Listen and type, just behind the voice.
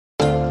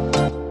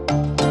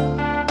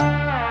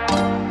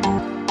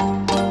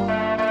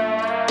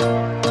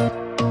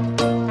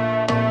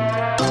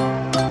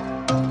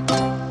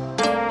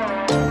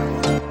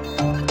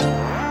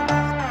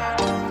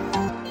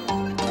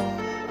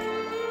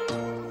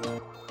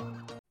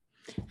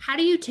how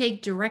do you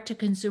take direct to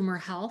consumer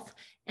health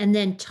and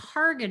then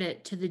target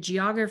it to the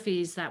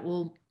geographies that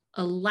will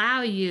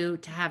allow you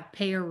to have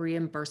payer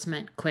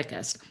reimbursement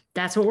quickest?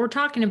 That's what we're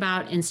talking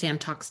about in Sam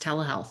Talks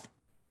Telehealth.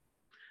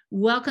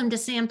 Welcome to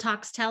Sam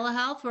Talks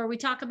Telehealth, where we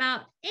talk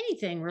about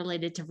anything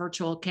related to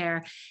virtual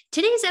care.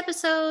 Today's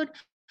episode,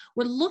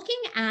 we're looking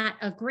at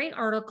a great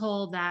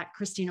article that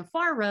Christina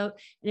Farr wrote,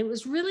 and it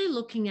was really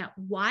looking at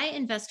why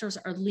investors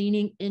are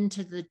leaning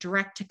into the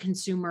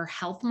direct-to-consumer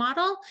health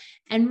model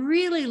and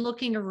really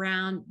looking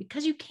around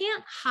because you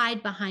can't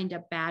hide behind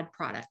a bad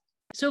product.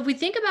 So if we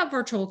think about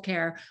virtual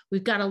care,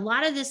 we've got a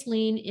lot of this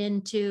lean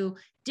into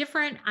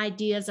different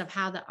ideas of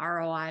how the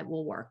ROI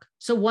will work.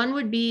 So one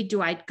would be,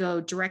 do I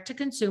go direct to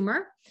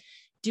consumer?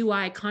 Do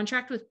I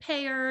contract with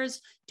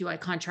payers? Do I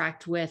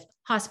contract with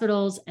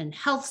hospitals and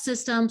health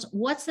systems?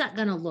 What's that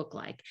going to look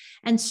like?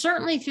 And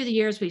certainly through the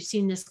years, we've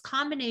seen this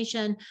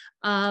combination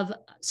of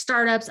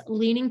startups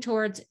leaning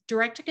towards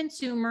direct to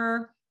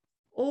consumer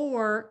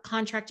or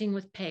contracting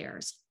with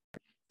payers.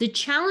 The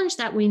challenge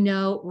that we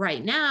know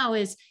right now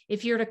is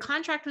if you're to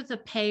contract with a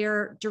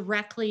payer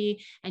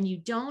directly and you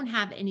don't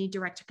have any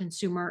direct to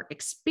consumer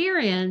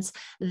experience,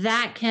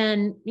 that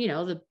can,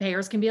 the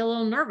payers can be a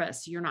little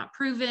nervous. You're not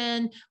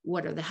proven.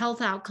 What are the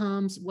health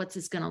outcomes? What's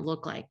this going to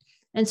look like?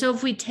 And so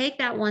if we take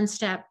that one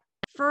step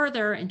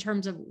further in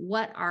terms of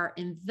what are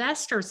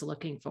investors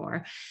looking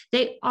for,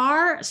 they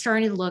are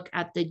starting to look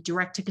at the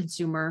direct to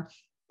consumer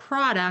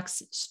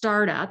products,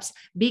 startups,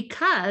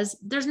 because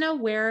there's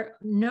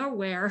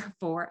nowhere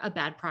for a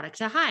bad product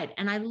to hide.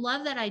 And I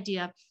love that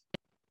idea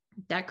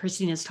that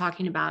Christina is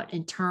talking about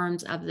in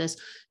terms of this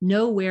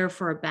nowhere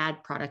for a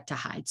bad product to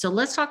hide. So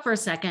let's talk for a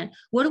second.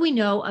 What do we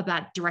know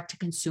about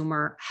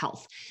direct-to-consumer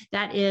health?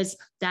 That's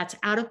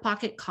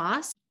out-of-pocket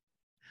costs.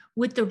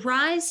 With the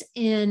rise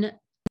in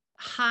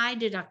high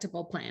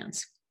deductible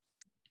plans,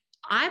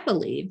 I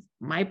believe,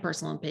 my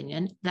personal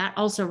opinion, that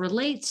also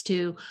relates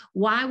to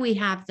why we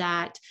have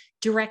that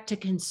direct to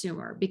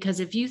consumer. Because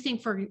if you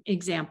think, for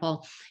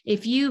example,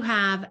 if you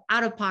have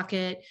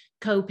out-of-pocket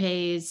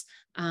copays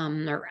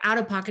or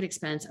out-of-pocket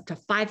expense up to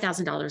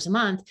 $5,000 a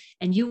month,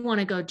 and you want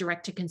to go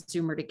direct to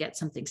consumer to get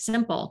something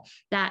simple,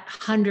 that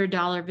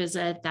 $100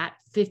 visit, that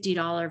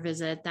 $50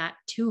 visit, that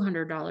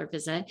 $200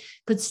 visit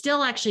could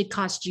still actually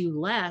cost you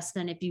less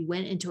than if you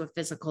went into a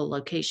physical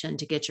location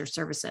to get your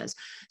services.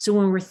 So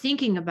when we're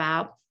thinking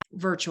about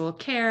virtual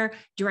care,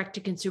 direct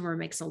to consumer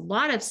makes a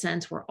lot of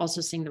sense. We're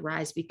also seeing the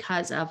rise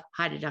because of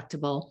high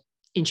deductible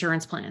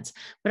insurance plans.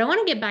 But I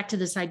want to get back to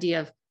this idea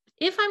of,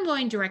 if I'm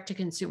going direct to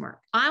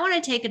consumer, I want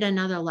to take it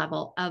another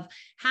level of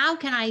how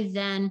can I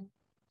then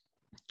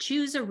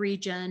choose a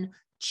region,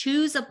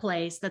 choose a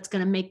place that's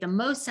going to make the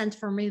most sense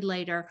for me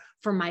later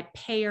for my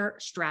payer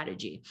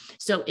strategy.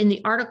 So in the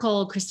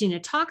article, Christina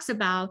talks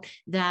about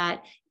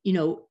that,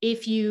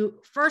 if you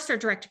first are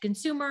direct to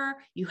consumer,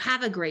 you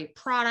have a great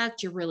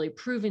product, you're really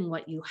proving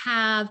what you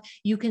have,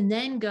 you can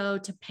then go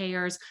to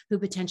payers who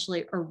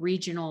potentially are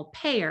regional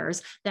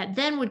payers that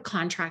then would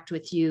contract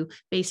with you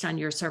based on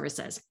your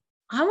services.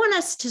 I want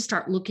us to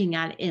start looking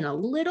at it in a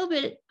little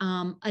bit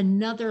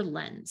another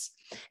lens.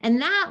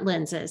 And that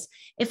lens is,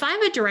 if I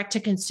have a direct to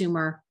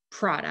consumer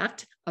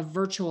product, a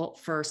virtual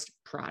first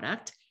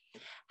product,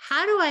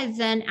 how do I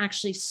then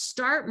actually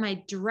start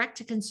my direct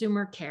to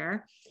consumer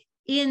care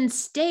in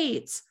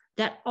states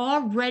that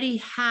already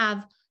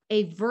have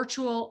a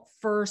virtual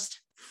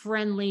first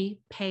friendly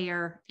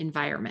payer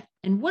environment?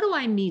 And what do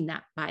I mean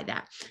by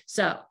that?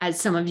 So as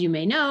some of you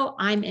may know,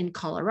 I'm in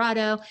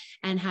Colorado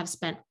and have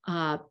spent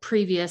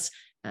previous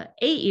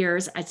 8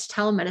 years as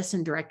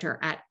telemedicine director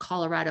at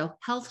Colorado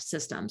Health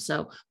System.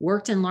 So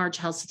worked in large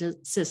health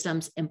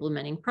systems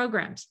implementing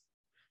programs.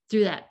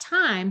 Through that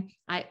time,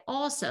 I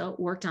also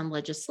worked on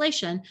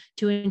legislation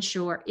to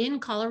ensure in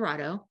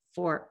Colorado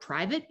for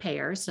private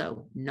payers,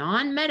 so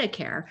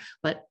non-Medicare,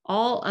 but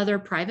all other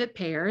private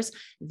payers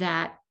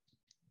that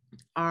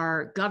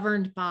are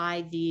governed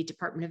by the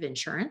Department of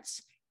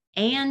Insurance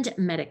and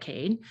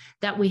Medicaid,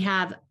 that we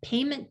have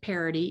payment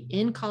parity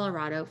in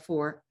Colorado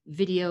for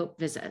video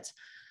visits.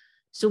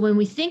 So when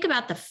we think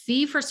about the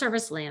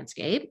fee-for-service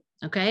landscape,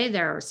 okay,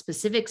 there are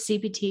specific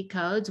CPT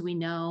codes we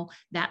know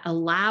that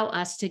allow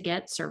us to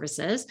get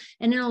services.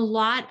 And in a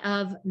lot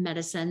of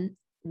medicine,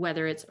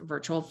 whether it's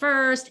virtual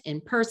first, in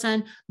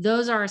person,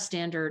 those are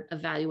standard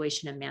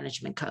evaluation and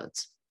management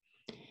codes.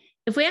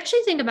 If we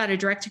actually think about a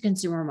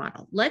direct-to-consumer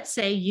model, let's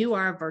say you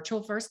are a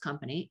virtual first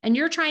company and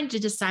you're trying to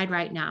decide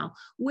right now,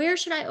 where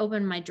should I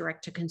open my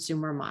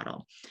direct-to-consumer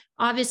model?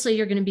 Obviously,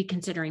 you're going to be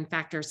considering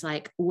factors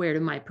like, where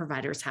do my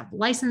providers have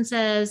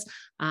licenses?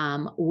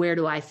 Where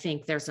do I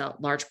think there's a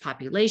large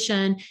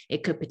population?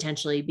 It could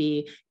potentially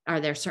be, are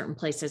there certain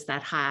places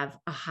that have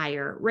a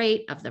higher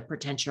rate of the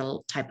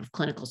potential type of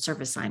clinical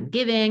service I'm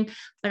giving?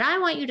 But I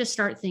want you to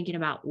start thinking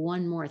about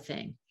one more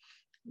thing.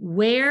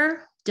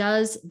 Where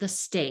does the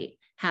state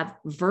have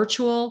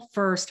virtual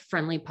first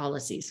friendly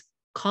policies?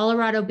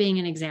 Colorado being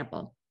an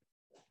example.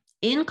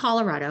 In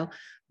Colorado,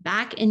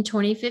 Back in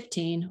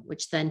 2015,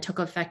 which then took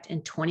effect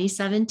in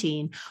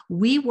 2017,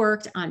 we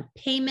worked on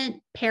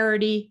payment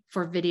parity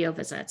for video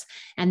visits.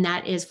 And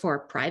that is for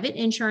private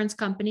insurance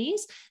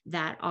companies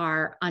that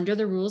are under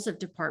the rules of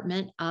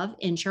Department of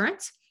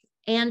Insurance,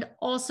 and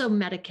also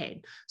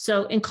Medicaid.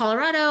 So in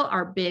Colorado,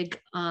 our big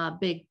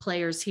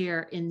players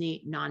here in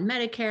the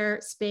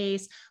non-Medicare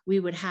space,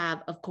 we would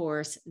have, of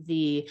course,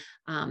 the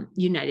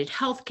United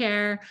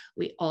Healthcare.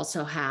 We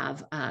also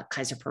have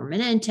Kaiser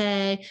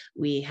Permanente.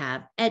 We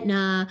have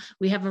Aetna.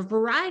 We have a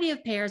variety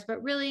of payers,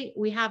 but really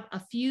we have a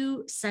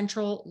few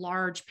central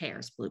large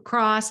payers, Blue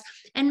Cross,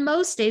 and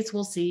most states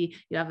will see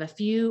you have a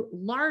few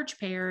large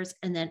payers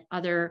and then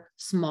other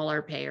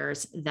smaller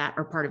payers that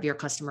are part of your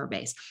customer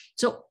base.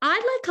 So I'd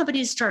like companies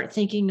start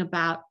thinking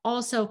about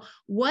also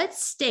what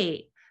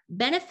state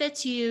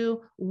benefits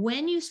you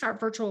when you start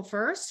virtual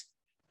first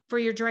for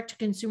your direct to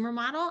consumer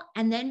model,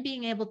 and then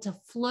being able to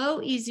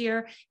flow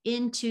easier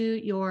into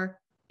your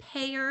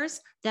payers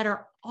that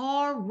are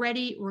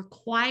already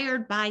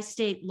required by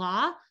state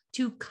law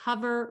to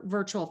cover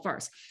virtual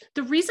first.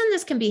 The reason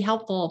this can be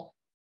helpful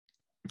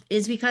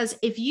is because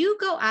if you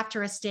go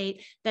after a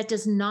state that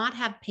does not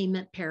have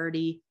payment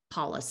parity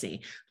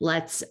policy,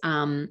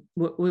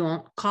 we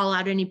won't call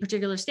out any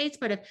particular states,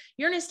 but if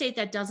you're in a state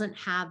that doesn't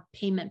have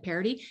payment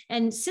parity,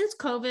 and since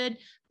COVID,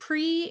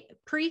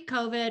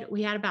 pre-COVID,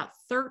 we had about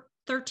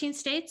 13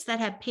 states that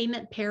had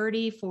payment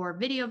parity for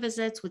video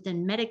visits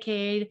within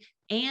Medicaid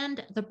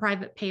and the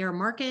private payer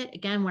market.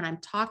 Again, when I'm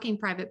talking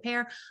private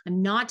payer,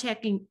 I'm not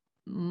talking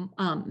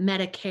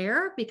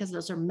Medicare, because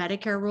those are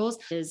Medicare rules.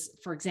 Is,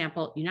 for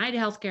example, United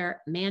Healthcare,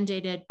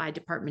 mandated by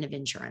Department of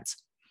Insurance.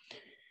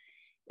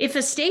 If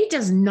a state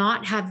does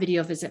not have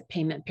video visit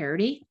payment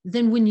parity,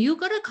 then when you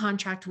go to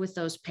contract with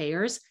those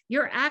payers,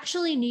 you're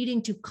actually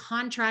needing to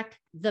contract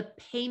the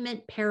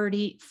payment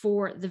parity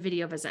for the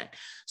video visit.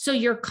 So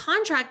your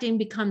contracting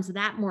becomes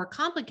that more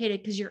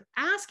complicated because you're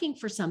asking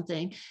for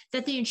something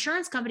that the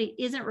insurance company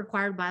isn't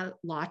required by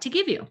law to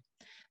give you.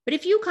 But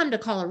if you come to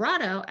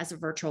Colorado as a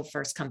virtual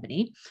first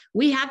company,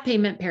 we have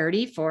payment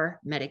parity for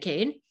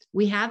Medicaid.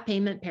 We have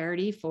payment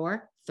parity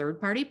for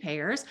third-party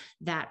payers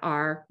that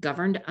are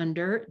governed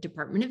under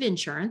Department of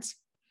Insurance.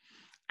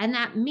 And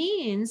that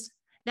means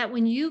that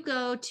when you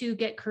go to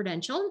get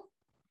credentialed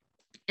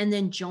and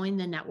then join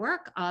the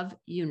network of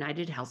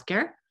United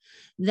Healthcare,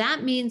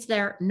 that means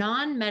their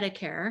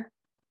non-Medicare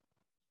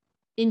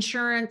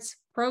insurance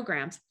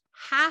programs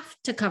have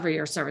to cover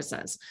your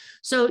services.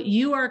 So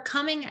you are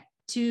coming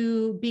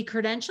to be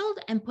credentialed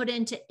and put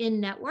into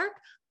in-network,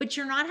 but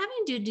you're not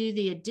having to do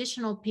the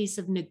additional piece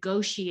of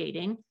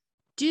negotiating.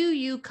 Do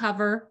you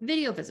cover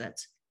video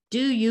visits?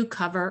 Do you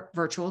cover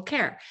virtual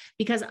care?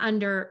 Because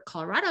under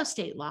Colorado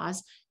state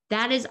laws,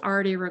 that is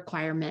already a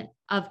requirement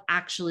of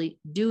actually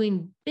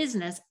doing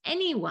business.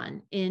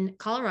 Anyone in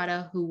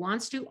Colorado who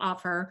wants to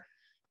offer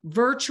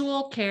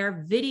virtual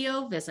care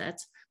video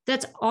visits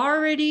that's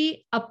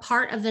already a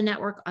part of the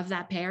network of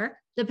that payer,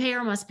 the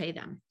payer must pay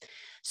them.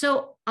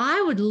 So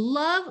I would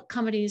love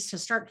companies to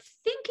start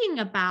thinking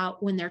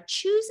about, when they're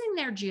choosing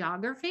their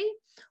geography,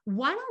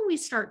 why don't we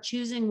start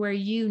choosing where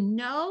you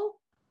know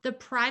the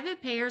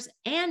private payers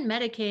and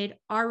Medicaid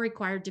are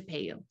required to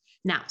pay you?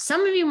 Now,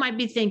 some of you might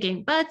be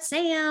thinking, but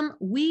Sam,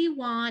 we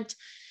want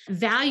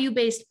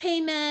value-based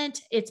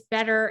payment. It's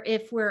better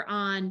if we're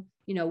on,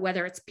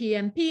 whether it's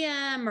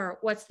PMPM or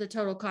what's the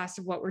total cost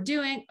of what we're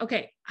doing.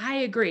 Okay, I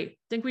agree. I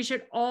think we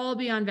should all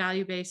be on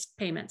value-based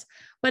payments.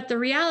 But the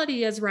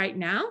reality is right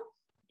now,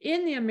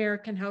 in the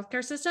American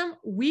healthcare system,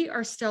 we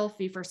are still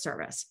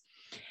fee-for-service.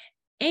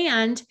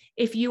 And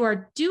if you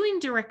are doing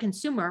direct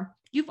consumer,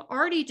 you've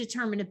already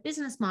determined a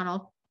business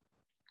model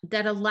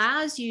that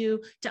allows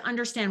you to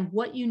understand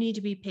what you need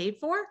to be paid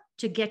for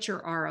to get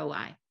your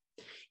ROI.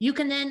 You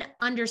can then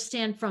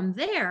understand from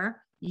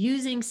there,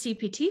 using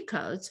CPT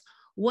codes,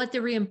 what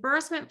the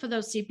reimbursement for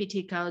those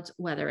CPT codes,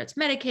 whether it's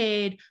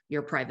Medicaid,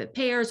 your private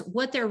payers,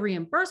 what their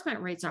reimbursement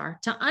rates are,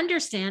 to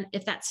understand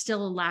if that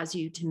still allows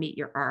you to meet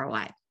your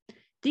ROI.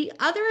 The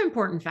other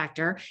important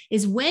factor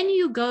is when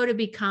you go to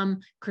become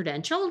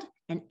credentialed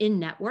and in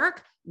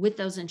network with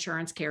those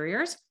insurance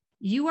carriers,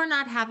 you are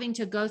not having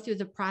to go through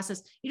the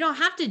process. You don't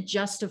have to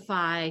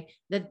justify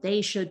that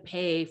they should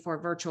pay for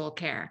virtual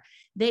care.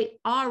 They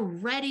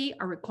already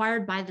are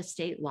required by the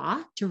state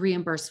law to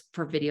reimburse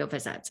for video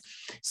visits.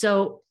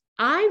 So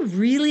I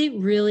really,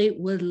 really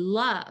would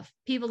love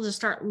people to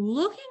start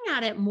looking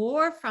at it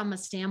more from a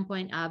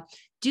standpoint of,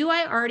 do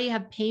I already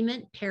have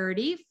payment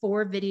parity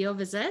for video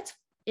visits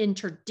in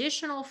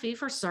traditional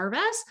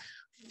fee-for-service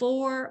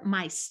for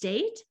my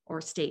state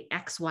or state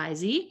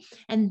XYZ?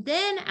 And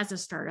then as a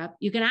startup,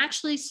 you can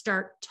actually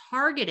start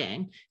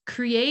targeting,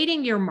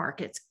 creating your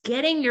markets,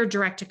 getting your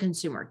direct to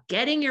consumer,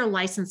 getting your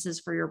licenses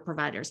for your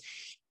providers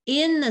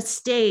in the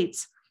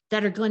states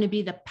that are going to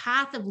be the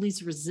path of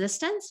least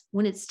resistance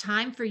when it's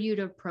time for you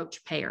to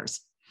approach payers.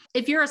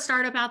 If you're a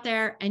startup out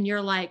there and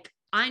you're like,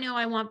 I know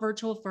I want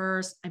virtual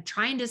first. I'm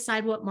trying to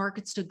decide what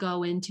markets to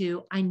go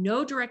into. I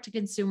know direct to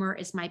consumer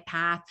is my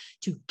path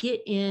to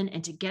get in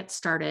and to get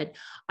started.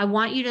 I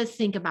want you to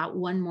think about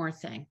one more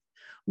thing.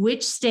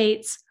 Which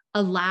states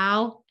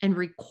allow and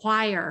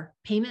require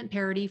payment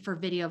parity for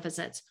video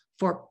visits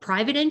for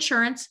private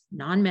insurance,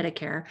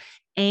 non-Medicare,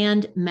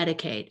 and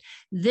Medicaid?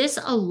 This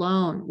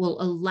alone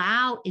will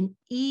allow an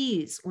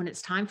ease when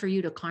it's time for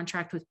you to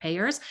contract with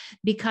payers,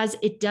 because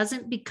it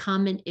doesn't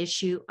become an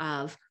issue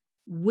of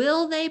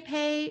will they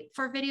pay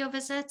for video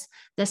visits?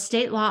 The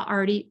state law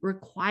already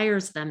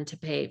requires them to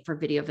pay for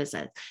video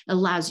visits. It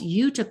allows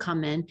you to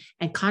come in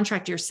and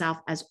contract yourself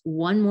as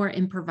one more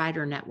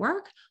in-provider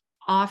network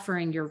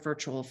offering your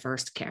virtual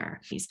first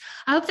care.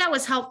 I hope that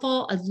was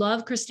helpful. I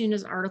love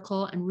Christina's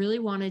article and really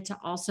wanted to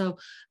also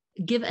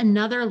give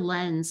another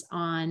lens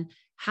on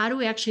how do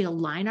we actually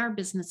align our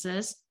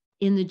businesses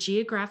in the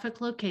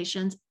geographic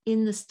locations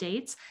in the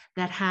states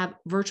that have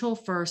virtual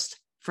first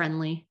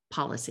friendly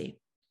policy.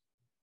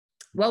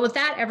 Well, with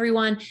that,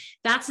 everyone,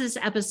 that's this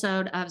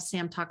episode of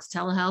Sam Talks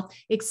Telehealth.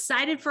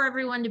 Excited for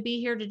everyone to be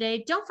here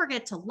today. Don't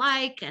forget to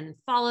like and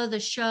follow the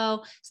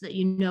show so that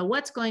you know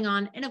what's going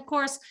on. And of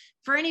course,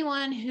 for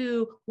anyone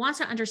who wants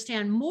to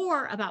understand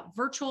more about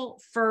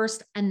virtual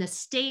first and the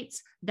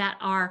states that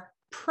are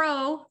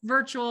pro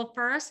virtual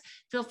first,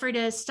 feel free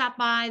to stop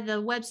by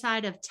the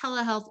website of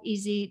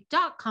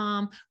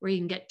telehealtheasy.com, where you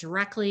can get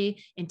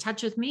directly in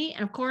touch with me.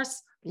 And of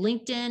course,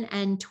 LinkedIn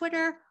and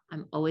Twitter.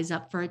 I'm always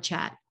up for a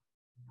chat.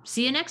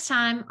 See you next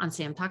time on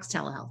Sam Talks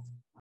Telehealth.